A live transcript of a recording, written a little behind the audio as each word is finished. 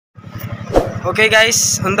Okay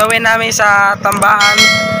guys, on the way namin sa Tambaan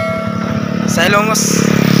sa Hilongos.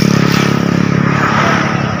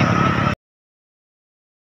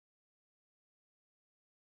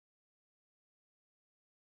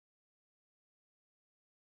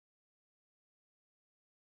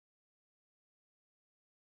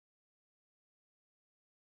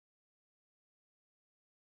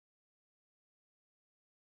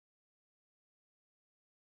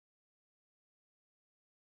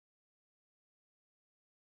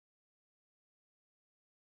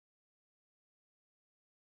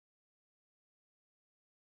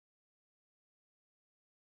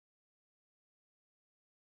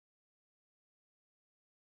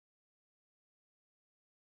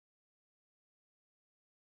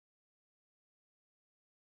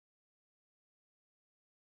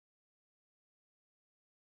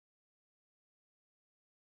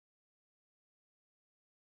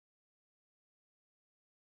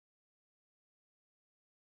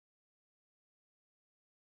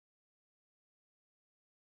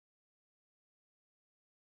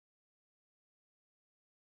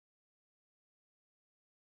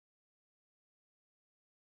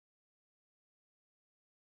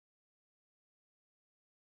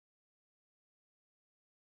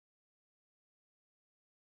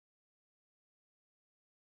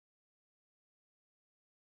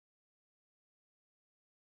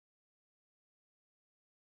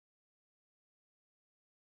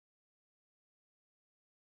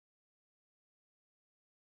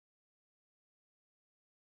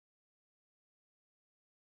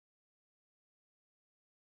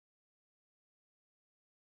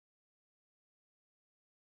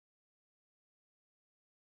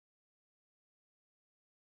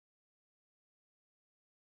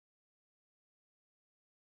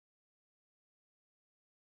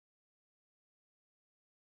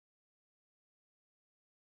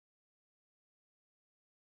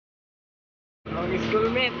 Ang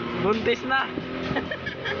schoolmate, buntis na.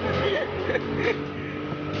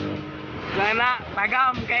 Sana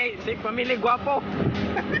tagam kay si pamili gwapo.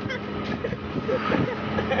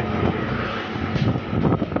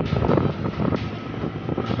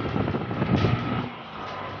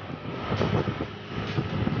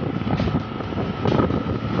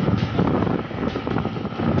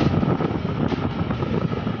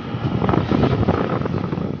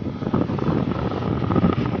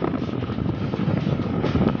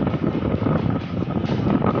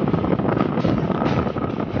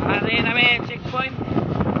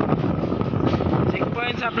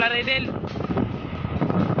 Checkpoint sa Plaridel.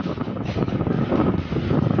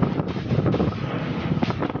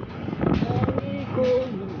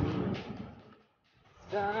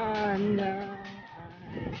 Sana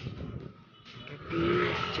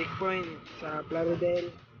checkpoint sa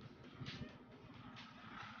Plaridel.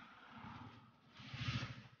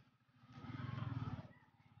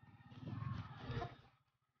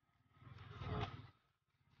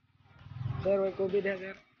 Sir, may COVID ha,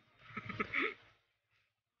 sir.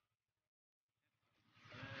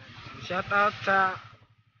 Shout out sa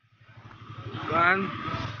Juan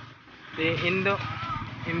di Indo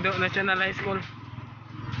National High School.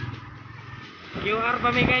 QR pa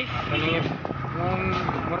mi guys. Kanip mong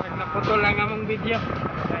murag na putol lang among video.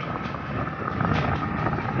 Okay.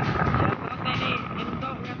 Shout out ni Indo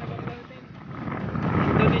nga taga-Philippines.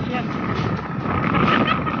 Indonesian.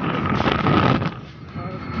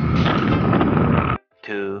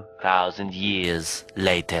 2,000 years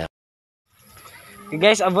later. Okay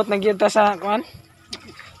guys, abot na gyud ta sa kuan.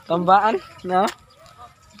 Tambaan, no?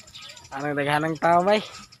 Anong daghanang tao bay?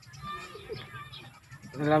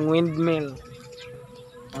 Ilang windmill.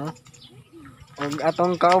 Huh? Og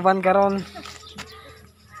atong kauban karon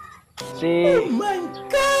si oh my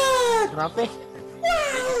god. Grabe.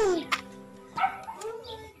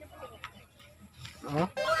 Wow. Oh.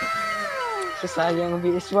 Sayang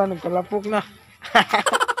BS1 nagkalapok na.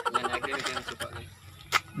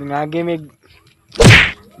 Nangagimig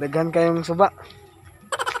daghan kayong suba.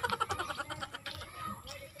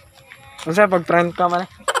 Unsa pag front ka man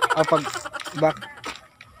o pag back?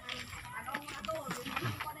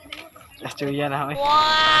 Asturya na ako.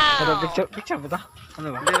 Wow! Pero picture ba ito? Ano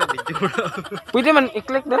ba? Hindi na video bro. Pwede man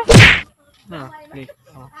i-click na. No, click.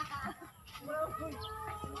 Oh.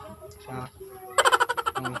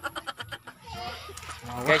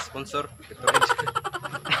 Guys, sponsor.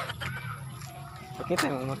 Pakita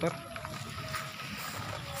yung motor.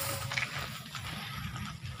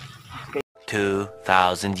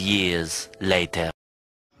 2,000 years later.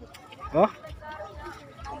 Oh.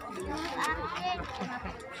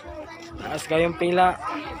 Taas kayong pila.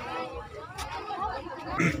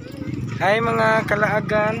 Hi mga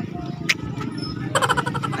kalaagan.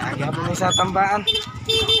 Gabon ni sa Tambaan.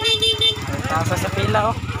 Tasa sa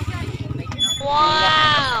pila oh.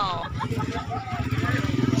 Wow!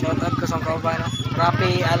 Shout out ko sa kauban.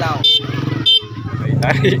 Rapi alaw. Ay,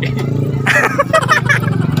 tari.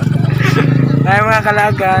 Tayo mga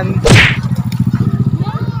kalagan.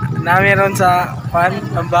 Namin ron sa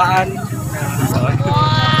Tambaan.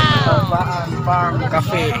 Tambaan Farm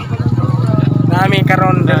Cafe. Namin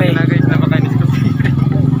karon dire.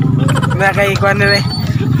 Nakay kuan dire.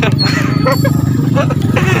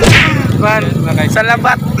 Kuan sa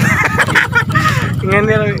labat. Ngan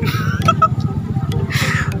dire.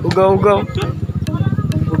 Ugaw-ugaw.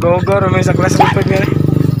 Ugaw-ugaw ramay sa class report dire.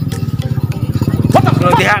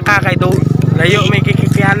 Pero diha ka kay do. Layo may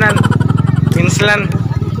kikikihanan. Pinslan.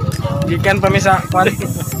 Gikan pa mi sa kuan.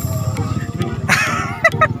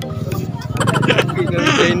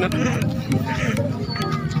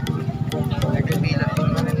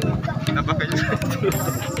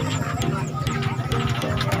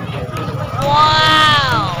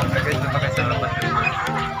 Wow!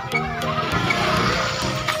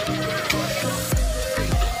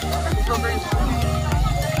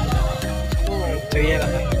 So yan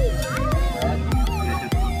lang.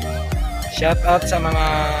 Shout out sa mga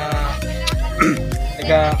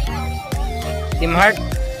taga Team Heart.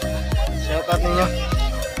 Shout out ninyo.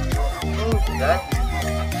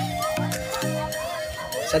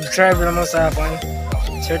 Subscribe na mo sa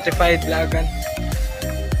certified vlogan.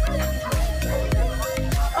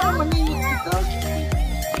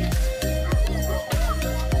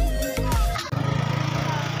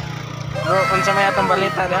 Bro, kung sa may atong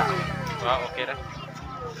balita da. Okay ra.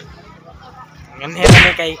 Ngan hera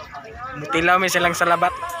ni kay mutilaw mi silang sa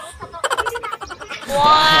labat.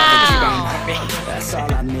 Wow! That's all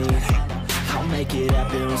I need. I'll make it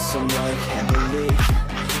happen with some work and belief.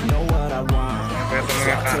 Know what I want, so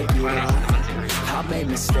I'll take it on. I've made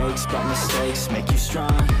mistakes, but mistakes make you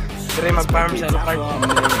strong. Dire mag-farm sa For lokal. a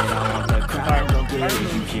minute, I want the crown, don't get it.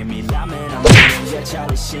 You hear me loud, man, I'm winning. Yeah,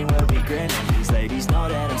 Charlie Sheen will be grinning. These ladies know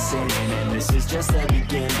that I'm sinning, and this is just the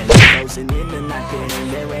beginning. Closing in the night, and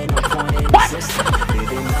there ain't no point in resisting.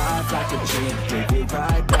 Living life like a dream, live it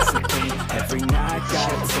right, that's the thing. Every night, got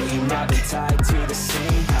a team, I've been tied to the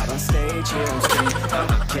scene. Out on stage, here I'm screaming.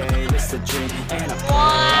 Okay, it's the dream, and I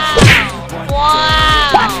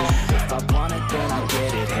Wow! if I want it, then I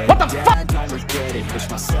get it. What the fuck? Don't regret it. Push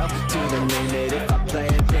myself to the limit. If I play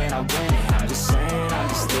it, then I win it. I'm just saying, I'm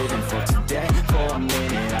just living for today. For a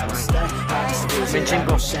minute, I don't stay. I just visit. Benching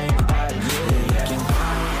No ko. shame. I admit it.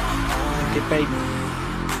 Tipay.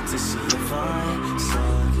 To see if I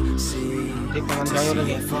succeed. Di pa man kayo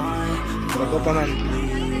lagi. Bago pa man.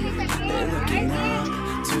 They're looking up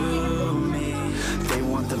to me. They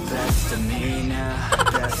want the best of me now.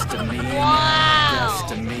 Best of me now.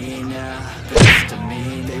 Best of me now. Best of me.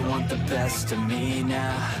 They want the best of me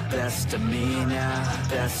now. Best of me now.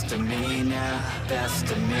 Best of me now. Best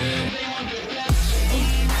of me.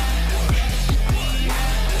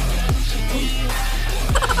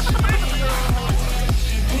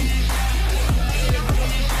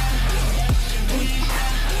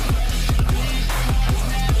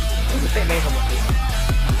 Buti na yung kabuti.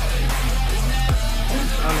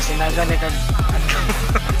 Oh, sinaga ni kag.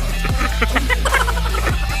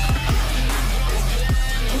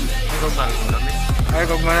 Ay,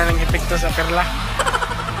 kung mana ng epekto sa perla.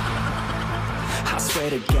 I swear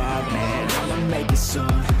to God, man, I'ma make it soon.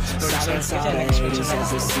 Silence all the haters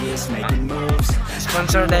as they see us making moves.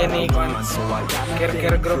 Sponsor dahil ni Kwan. So I gotta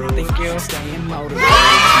Care Group, thank you. staying motivated.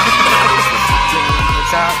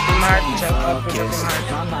 Sa Team Heart, shout out po sa Team Heart.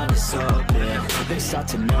 My mind is open. They start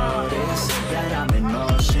to notice that I'm in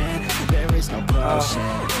motion. There is no potion.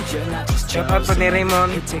 You're not just Shout out po ni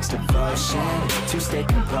Raymond. It takes devotion to stay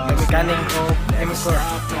composed. Mekanik ko, M4.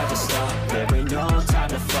 Never stop. There ain't no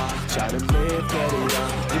time to fall. Try to live, get it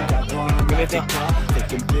on. You got one Gulit eh.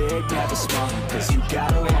 thinking big, never small. Cause you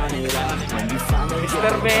gotta want it all. When you finally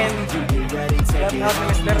Mr. Ben. you be ready, take Shout it out to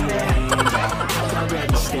Mr. Ben.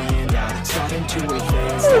 already stand out. Starting to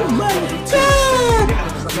advance. Oh my God!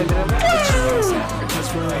 Cause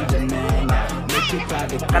we're in demand now. Make it by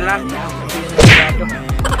the Kalang. now. Sigurado.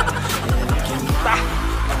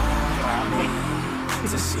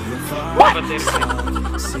 To see if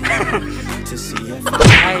to see if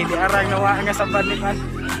Ay, di arang nawa nga sa balikan.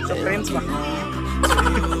 Sa friends ba?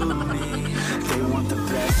 they want the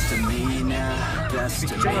best of me now. Best of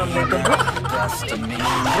Picture me on dito bro. best of me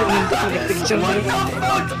Bro, hindi ko picture mo.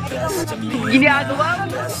 best of me Ginagawa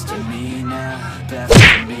mo. best of me now. Best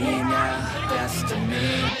of me now. Best of me.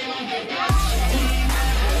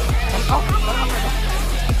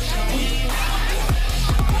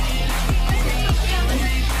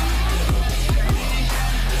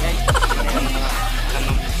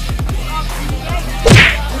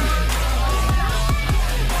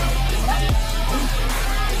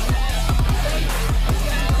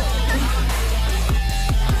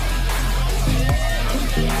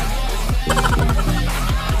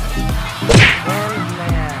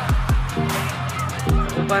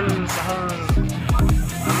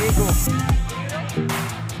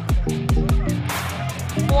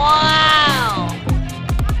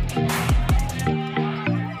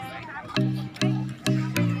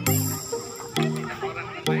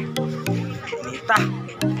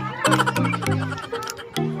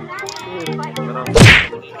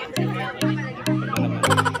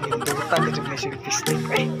 Kalimutan ko yung selfie stick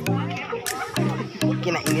eh.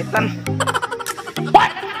 Kinainitan.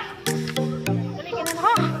 What?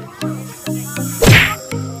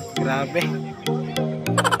 Grabe.